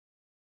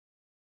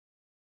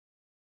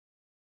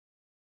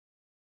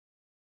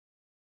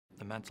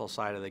The mental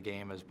side of the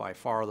game is by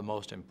far the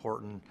most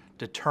important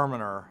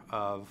determiner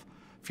of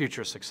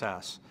future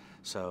success.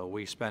 So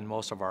we spend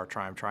most of our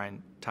time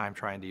trying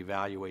to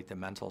evaluate the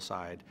mental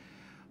side.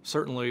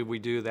 Certainly we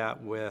do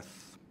that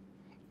with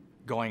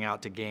going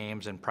out to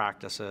games and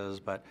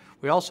practices, but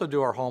we also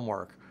do our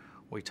homework.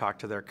 We talk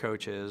to their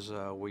coaches,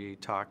 we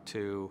talk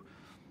to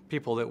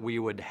people that we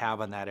would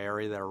have in that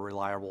area that are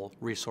reliable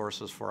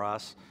resources for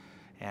us,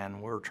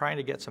 and we're trying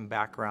to get some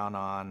background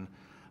on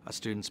a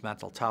student's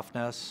mental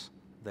toughness,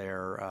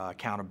 their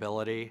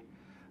accountability,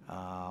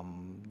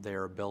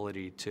 their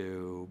ability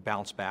to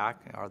bounce back.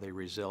 Are they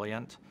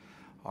resilient?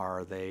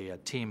 Are they a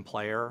team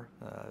player?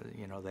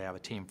 You know, they have a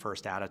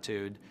team-first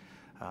attitude.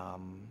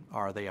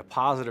 Are they a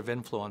positive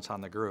influence on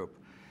the group?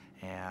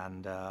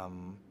 And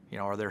you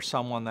know, are there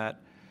someone that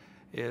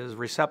is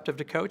receptive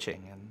to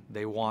coaching and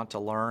they want to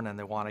learn and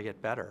they want to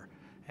get better?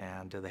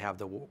 And do they have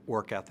the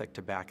work ethic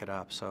to back it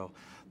up? So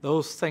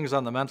those things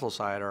on the mental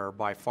side are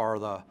by far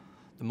the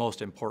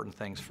most important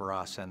things for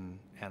us, and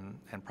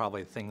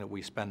probably the thing that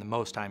we spend the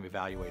most time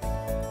evaluating.